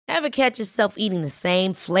Ever catch yourself eating the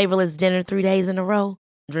same flavorless dinner 3 days in a row?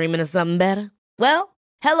 Dreaming of something better? Well,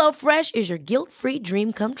 HelloFresh is your guilt-free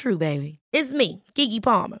dream come true, baby. It's me, Keke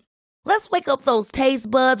Palmer. Let's wake up those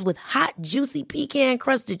taste buds with hot, juicy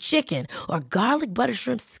pecan-crusted chicken or garlic butter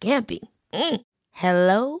shrimp scampi.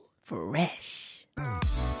 Hello Fresh.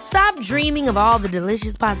 Stop dreaming of all the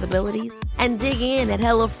delicious possibilities and dig in at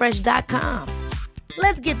HelloFresh.com.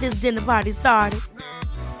 Let's get this dinner party started.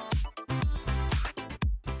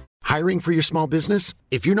 Hiring for your small business?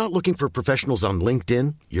 If you're not looking for professionals on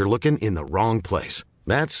LinkedIn, you're looking in the wrong place.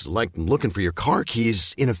 That's like looking for your car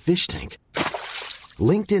keys in a fish tank.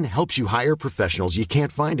 LinkedIn helps you hire professionals you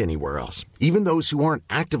can't find anywhere else, even those who aren't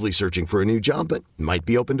actively searching for a new job but might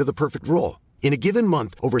be open to the perfect role. In a given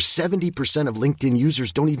month, over 70% of LinkedIn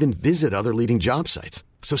users don't even visit other leading job sites.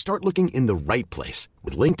 So start looking in the right place.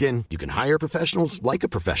 With LinkedIn, you can hire professionals like a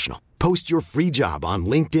professional. Post your free job on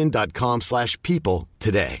linkedin.com/people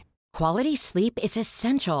today. Quality sleep is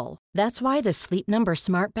essential. That's why the Sleep Number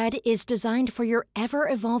Smart Bed is designed for your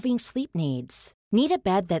ever-evolving sleep needs. Need a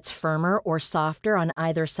bed that's firmer or softer on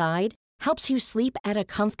either side? Helps you sleep at a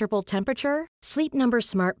comfortable temperature? Sleep Number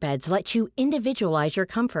Smart Beds let you individualize your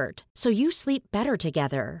comfort, so you sleep better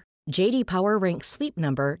together. J.D. Power ranks Sleep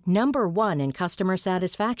Number number 1 in customer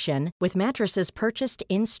satisfaction with mattresses purchased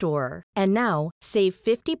in-store. And now, save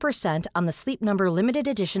 50% on the Sleep Number Limited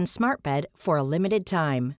Edition Smart Bed for a limited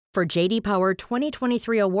time. For J.D. Power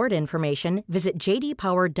 2023 award information, visit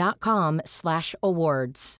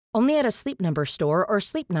jdpower.com/awards. Only at a Sleep Number store or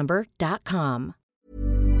sleepnumber.com.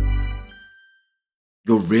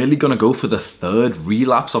 You're really gonna go for the third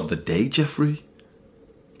relapse of the day, Jeffrey?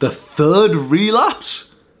 The third relapse?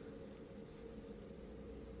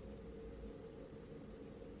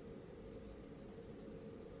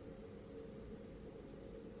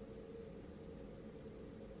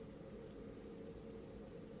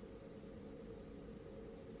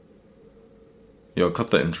 Yo, cut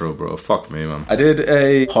the intro, bro. Fuck me, man. I did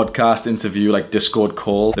a podcast interview, like Discord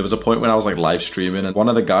call. There was a point when I was like live streaming, and one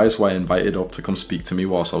of the guys who I invited up to come speak to me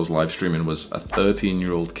whilst I was live streaming was a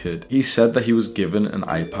 13-year-old kid. He said that he was given an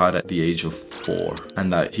iPad at the age of 4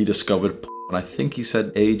 and that he discovered and I think he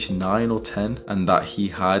said age 9 or 10, and that he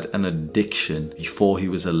had an addiction before he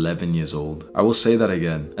was 11 years old. I will say that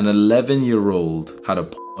again. An 11-year-old had a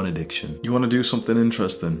porn addiction. You want to do something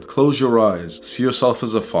interesting? Close your eyes. See yourself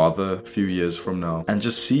as a father a few years from now, and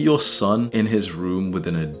just see your son in his room with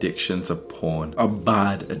an addiction to porn. A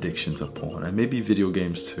bad addiction to porn, and maybe video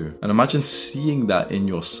games too. And imagine seeing that in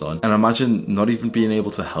your son, and imagine not even being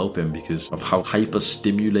able to help him because of how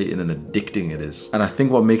hyper-stimulating and addicting it is. And I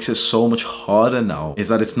think what makes it so much harder now is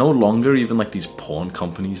that it's no longer even like these porn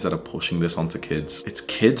companies that are pushing this onto kids. It's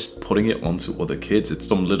kids putting it onto other kids. It's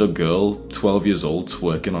some little girl, 12 years old,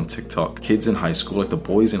 twerking on TikTok. Kids in high school, like the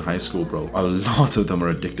boys in high school, bro, a lot of them are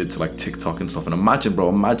addicted to like TikTok and stuff. And imagine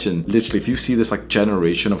literally if you see this like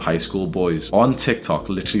generation of high school boys on TikTok,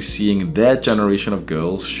 literally seeing their generation of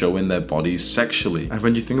girls showing their bodies sexually. And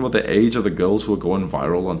when you think about the age of the girls who are going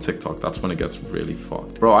viral on TikTok, that's when it gets really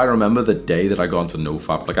fucked. Bro, I remember the day that I got into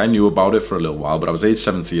NoFap. Like I knew about it for a little while, but I was age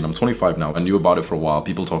 17, I'm 25 now. I knew about it for a while,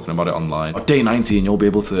 people talking about it online. Oh, day 19, you'll be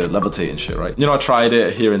able to levitate and shit, right? You know, I tried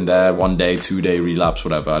it here and there, 1 day, 2 day relapse,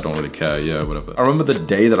 whatever, I don't really care, yeah, whatever. I remember the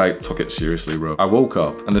day that I took it seriously, bro. I woke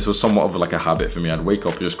up, and this was somewhat of like a habit for me. I'd wake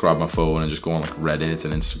up and just grab my phone and just go on like Reddit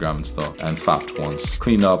and Instagram and stuff, and fapped once.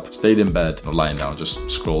 Cleaned up, stayed in bed, lying down, just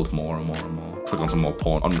scrolled more and more and more. Click on some more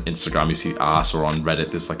porn. On Instagram, you see ass, or on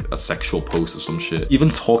Reddit, there's like a sexual post or some shit.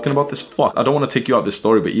 Even talking about this, fuck, I don't want to take you out this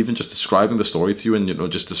story, but even just describing the story to you and, you know,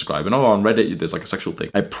 just describing, oh, on Reddit, there's like a sexual thing.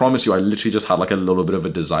 I promise you, I literally just had like a little bit of a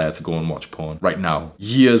desire to go and watch porn right now.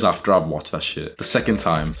 Years after I've watched that shit. The second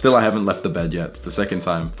time, still I haven't left the bed yet. It's the second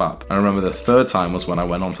time, fap. I remember the third time was when I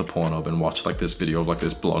went onto Pornhub and watched like this video of like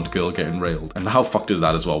this blonde girl getting railed. And how fucked is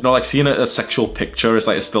that as well? You know, like seeing a sexual picture, it's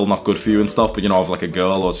like, it's still not good for you and stuff, but you know, of like a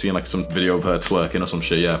girl, or seeing like some video of her twerking or some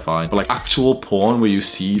shit, yeah, fine. But like actual porn where you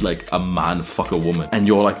see like a man fuck a woman and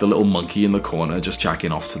you're like the little monkey in the corner just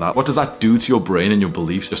jacking off to that. What does that do to your brain and your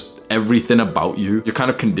beliefs? Just everything about you. You're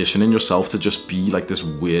kind of conditioning yourself to just be like this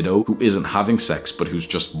weirdo who isn't having sex but who's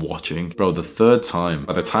just watching. Bro, the third time,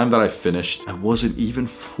 by the time that I finished, I wasn't even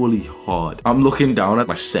fully hard. I'm looking down at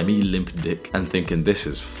my semi-limp dick and thinking, this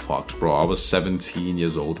is fucked, bro. I was 17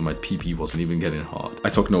 years old and my pee-pee wasn't even getting hard. I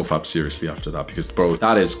took NoFap seriously after that because, bro,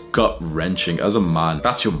 that is gut-wrenching. As a man,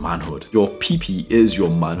 that's your manhood. Your pee-pee is your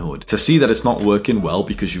manhood. To see that it's not working well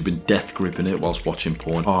because you've been death gripping it whilst watching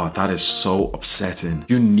porn, oh, that is so upsetting.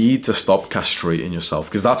 You need need to stop castrating yourself,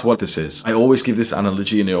 because that's what this is. I always give this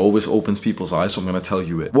analogy and it always opens people's eyes, so I'm going to tell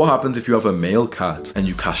you it. What happens if you have a male cat and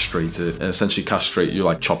you castrate it, and essentially castrate, you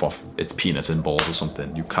like chop off its penis and balls or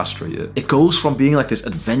something, you castrate it. It goes from being like this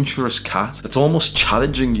adventurous cat that's almost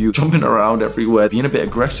challenging you, jumping around everywhere, being a bit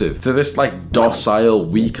aggressive, to this like docile,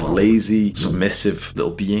 weak, lazy, submissive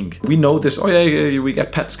little being. We know this. Oh yeah, we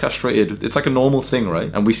get pets castrated. It's like a normal thing,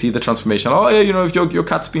 right? And we see the transformation. Oh yeah, you know, if your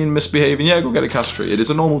cat's being misbehaving, yeah, go get it castrated. It's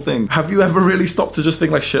a normal thing. Have you ever really stopped to just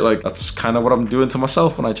think like, shit, like that's kind of what I'm doing to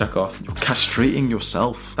myself when I check off? You're castrating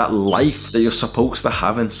yourself. That life that you're supposed to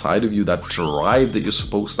have inside of you, that drive that you're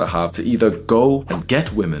supposed to have to either go and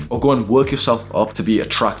get women or go and work yourself up to be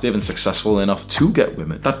attractive and successful enough to get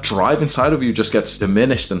women. That drive inside of you just gets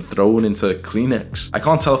diminished and thrown into Kleenex. I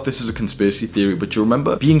can't tell if this is a conspiracy theory, but do you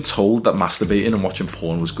remember being told that masturbating and watching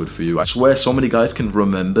porn was good for you? I swear so many guys can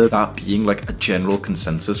remember that being like a general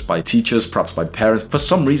consensus by teachers, perhaps by parents. For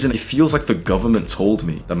some reason, it feels like the government told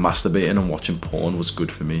me that masturbating and watching porn was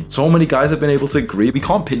good for me. So many guys have been able to agree. We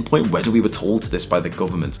can't pinpoint whether we were told this by the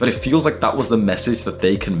government, but it feels like that was the message that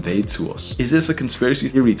they conveyed to us. Is this a conspiracy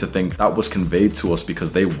theory to think that was conveyed to us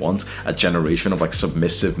because they want a generation of like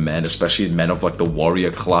submissive men, especially men of like the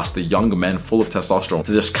warrior class, the young men full of testosterone,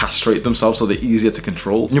 to just castrate themselves so they're easier to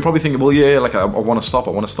control? And you're probably thinking, well, yeah, like I want to stop,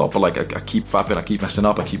 but like I keep fapping, I keep messing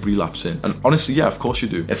up, I keep relapsing. And honestly, yeah, of course you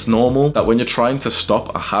do. It's normal that when you're trying to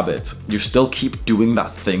stop a habit, you still keep doing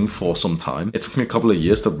that thing for some time. It took me a couple of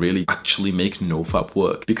years to really actually make NoFap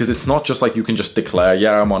work, because it's not just like you can just declare,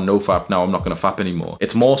 yeah, I'm on NoFap now, I'm not going to fap anymore.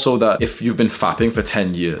 It's more so that if you've been fapping for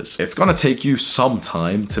 10 years, it's going to take you some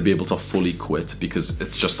time to be able to fully quit, because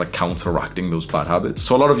it's just like counteracting those bad habits.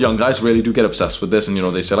 So a lot of young guys really do get obsessed with this, and you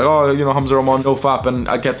know, they say like, oh, you know, Hamza, I'm on NoFap, and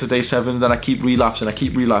I get to day 7, then I keep relapsing.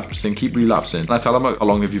 And I tell them, like, how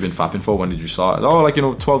long have you been fapping for? When did you start? Oh, like, you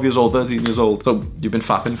know, 12 years old, 13 years old. So you've been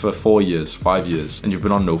fapping for 4 years, 5 years, and you've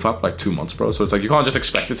been on NoFap like 2 months, bro. So it's like, you can't just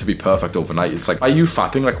expect it to be perfect overnight. It's like, are you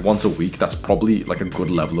fapping like once a week? That's probably like a good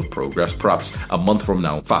level of progress. Perhaps a month from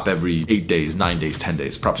now, fap every 8 days, 9 days, 10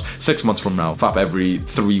 days. Perhaps 6 months from now, fap every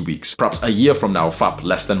 3 weeks. Perhaps a year from now, fap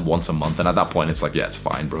less than once a month. And at that point, it's like, yeah, it's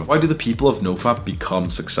fine, bro. Why do the people of NoFap become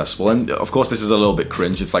successful? And of course, this is a little bit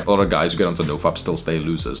cringe. It's like a lot of guys who get onto NoFap still stay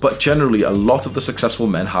losers. But generally, a lot of the successful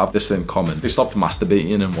men have this in common. They stopped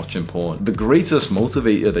masturbating and watching porn. The greatest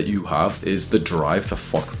motivator that you have is the drive to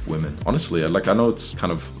fuck women. Honestly, like, I know it's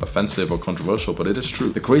kind of offensive or controversial, but it is true.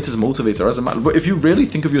 The greatest motivator as a man. But if you really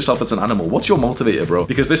think of yourself as an animal, what's your motivator, bro?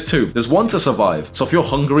 Because there's two. There's one to survive. So if you're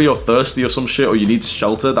hungry or thirsty or some shit, or you need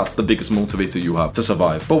shelter, that's the biggest motivator you have, to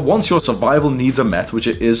survive. But once your survival needs are met, which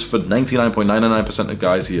it is for 99.999% of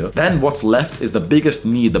guys here, then what's left is the biggest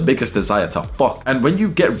need, the biggest desire to fuck. And when you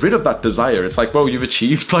get rid of that desire, it's like, bro, you've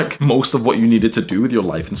achieved like most of what you needed to do with your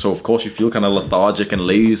life. And so of course you feel kind of lethargic and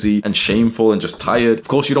lazy and shameful and just tired. Of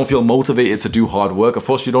course you don't feel motivated to do hard work. Of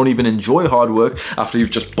course you don't even enjoy hard work after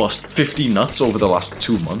you've just bust 50 nuts over the last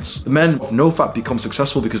 2 months. The men of NoFap become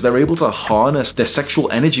successful because they're able to harness their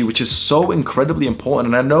sexual energy, which is so incredibly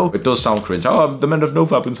important. And I know it does sound cringe. Oh, the men of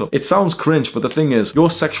NoFap and stuff. It sounds cringe, but the thing is, your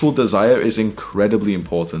sexual desire is incredibly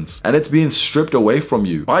important. And it's being stripped away from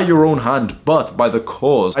you by your own hand, but by the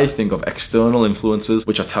cause, I think, of external influences,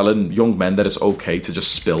 which are telling young men that it's okay to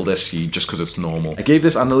just spill their seed just because it's normal. I gave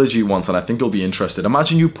this analogy once, and I think you'll be interested.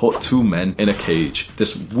 Imagine you put 2 men in a cage,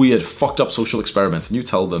 this weird, fucked up social experiment, and you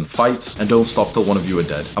tell them, fight and don't stop till one of you are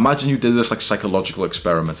dead. Imagine you did this like psychological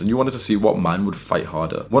experiment, and you wanted to see what man would fight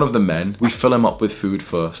harder. One of the men, we fill him up with food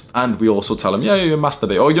first, and we also tell him, yeah, you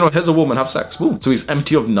masturbate. Oh, you know, here's a woman, have sex. Boom. So he's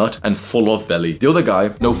empty of nut and full of belly. The other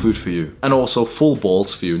guy, no food for you, and also full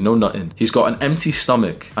balls for you, no nutting. He's got an empty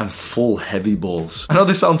stomach and full heavy balls. I know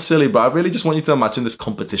this sounds silly, but I really just want you to imagine this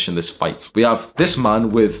competition, this fight. We have this man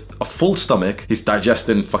with a full stomach, he's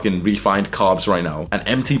digesting fucking refined carbs right now, and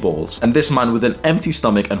empty balls, and this man with an empty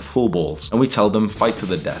stomach and full balls, and we tell them fight to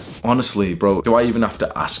the death. Honestly, bro, do I even have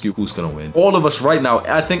to ask you who's gonna win? All of us right now,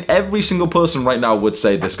 I think every single person right now would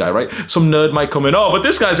say this guy, right? Some nerd might come in, oh, but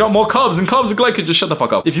this guy's got more carbs and glycogen. Just shut the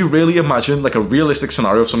fuck up. If you really imagine like a realistic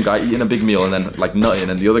scenario of some guy eating a big meal and then like nutting,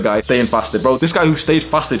 and the other guy staying fasted, bro, this guy who stayed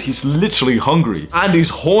fasted, he's literally hungry and he's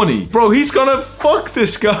horny, bro. He's gonna fuck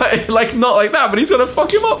this guy. Like, not like that, but he's gonna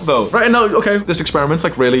fuck him up though, right? And now, okay, this experiment's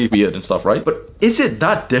like really weird and stuff, right? But is it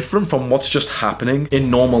that different from what's just happening in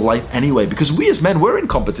normal life anyway? Because we as men, we're in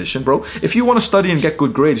competition, bro. If you want to study and get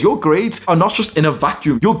good grades, your grades are not just in a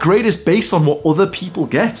vacuum. Your grade is based on what other people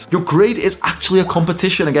get. Your grade is actually a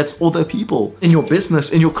competition against other people. In your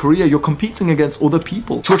business, in your career, you're competing against other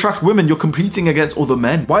people. To attract women, you're competing against other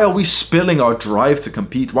men. Why are we spilling our drive to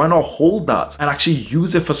compete? Why not hold that and actually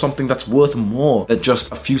use it for something that's worth more than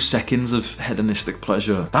just a few seconds of head hedonistic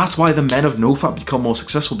pleasure. That's why the men of NoFap become more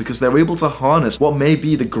successful, because they're able to harness what may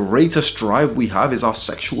be the greatest drive we have, is our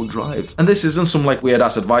sexual drive. And this isn't some like weird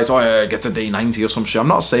ass advice, oh yeah, get to day 90 or some shit. I'm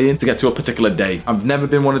not saying to get to a particular day. I've never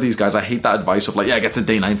been one of these guys. I hate that advice of like, yeah, get to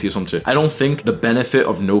day 90 or some shit. I don't think the benefit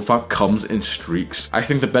of NoFap comes in streaks. I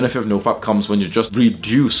think the benefit of NoFap comes when you just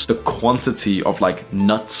reduce the quantity of like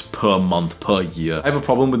nuts per month, per year. I have a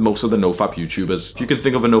problem with most of the NoFap YouTubers. If you can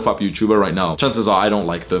think of a NoFap YouTuber right now, chances are I don't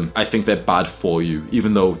like them. I think they're bad for you,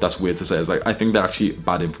 even though that's weird to say. It's like, I think they're actually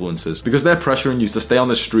bad influences because they're pressuring you to stay on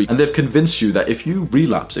the streak, and they've convinced you that if you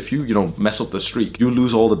relapse, if you mess up the streak, you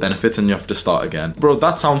lose all the benefits and you have to start again. Bro,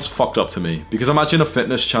 that sounds fucked up to me, because imagine a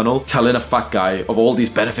fitness channel telling a fat guy of all these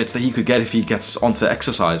benefits that he could get if he gets onto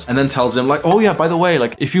exercise, and then tells him like, oh yeah, by the way,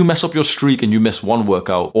 like if you mess up your streak and you miss one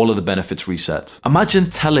workout, all of the benefits reset. Imagine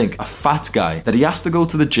telling a fat guy that he has to go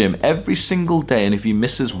to the gym every single day, and if he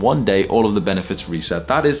misses one day, all of the benefits reset.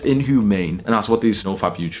 That is inhumane, and that's what these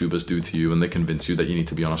NoFap YouTubers do to you, and they convince you that you need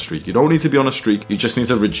to be on a streak. You don't need to be on a streak. You just need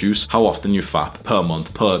to reduce how often you fap per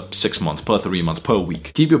month, per 6 months, per 3 months, per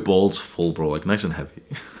week. Keep your balls full, bro, like nice and heavy.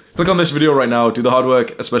 Click on this video right now. Do the hard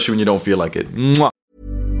work, especially when you don't feel like it. Mwah.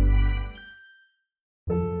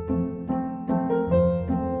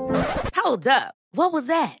 Hold up. What was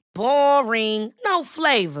that? Boring. No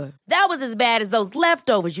flavor. That was as bad as those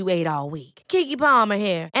leftovers you ate all week. Keke Palmer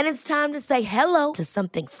here, and it's time to say hello to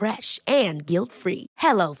something fresh and guilt-free.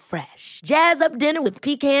 Hello Fresh. Jazz up dinner with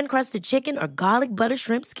pecan-crusted chicken or garlic butter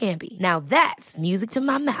shrimp scampi. Now that's music to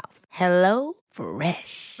my mouth. Hello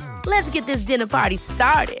Fresh. Let's get this dinner party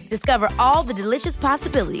started. Discover all the delicious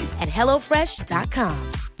possibilities at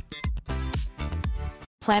hellofresh.com.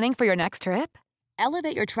 Planning for your next trip?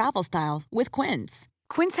 Elevate your travel style with Quince.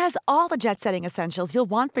 Quince has all the jet-setting essentials you'll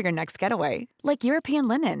want for your next getaway, like European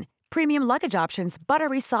linen, premium luggage options,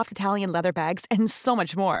 buttery soft Italian leather bags, and so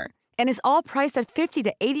much more. And is all priced at 50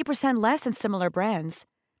 to 80% less than similar brands.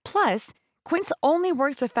 Plus, Quince only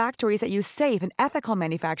works with factories that use safe and ethical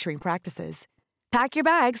manufacturing practices. Pack your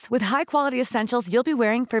bags with high-quality essentials you'll be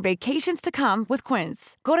wearing for vacations to come with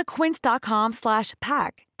Quince. Go to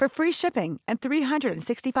quince.com/pack for free shipping and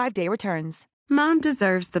 365-day returns. Mom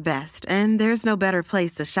deserves the best, and there's no better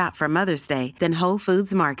place to shop for Mother's Day than Whole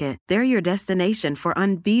Foods Market. They're your destination for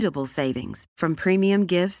unbeatable savings, from premium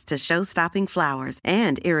gifts to show-stopping flowers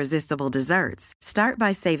and irresistible desserts. Start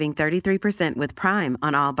by saving 33% with Prime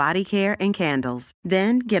on all body care and candles.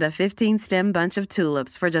 Then get a 15-stem bunch of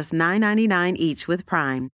tulips for just $9.99 each with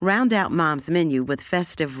Prime. Round out Mom's menu with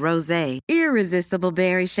festive rosé, irresistible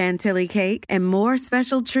berry chantilly cake, and more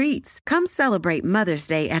special treats. Come celebrate Mother's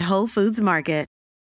Day at Whole Foods Market.